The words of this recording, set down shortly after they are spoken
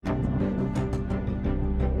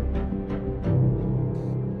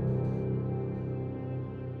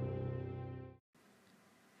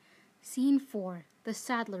Scene 4. The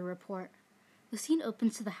Sadler Report. The scene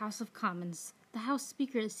opens to the House of Commons. The House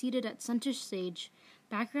Speaker is seated at center stage.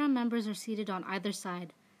 Background members are seated on either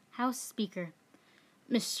side. House Speaker.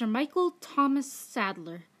 Mr. Michael Thomas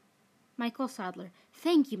Sadler. Michael Sadler.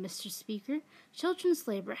 Thank you, Mr. Speaker. Children's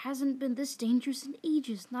labor hasn't been this dangerous in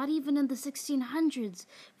ages, not even in the 1600s.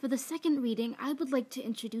 For the second reading, I would like to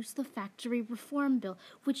introduce the Factory Reform Bill,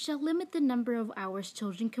 which shall limit the number of hours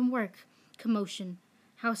children can work. Commotion.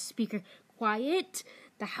 House Speaker. Quiet.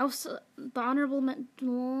 The Honorable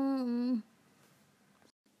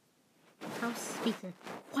House Speaker.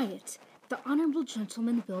 Quiet. The Honorable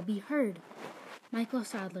Gentleman will be heard. Michael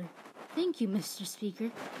Sadler. Thank you, Mr.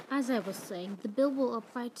 Speaker. As I was saying, the bill will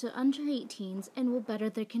apply to under 18s and will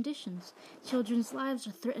better their conditions. Children's lives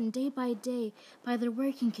are threatened day by day by their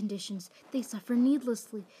working conditions. They suffer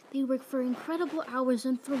needlessly. They work for incredible hours,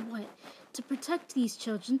 and for what? To protect these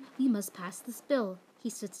children, we must pass this bill. He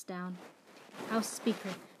sits down. House Speaker.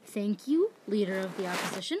 Thank you, Leader of the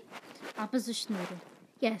Opposition. Opposition Leader.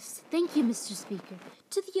 Yes, thank you, Mr. Speaker.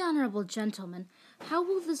 To the Honorable Gentleman, how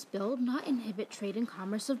will this bill not inhibit trade and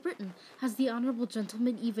commerce of Britain? Has the Honorable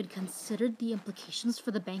Gentleman even considered the implications for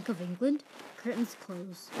the Bank of England? Curtains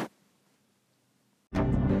close.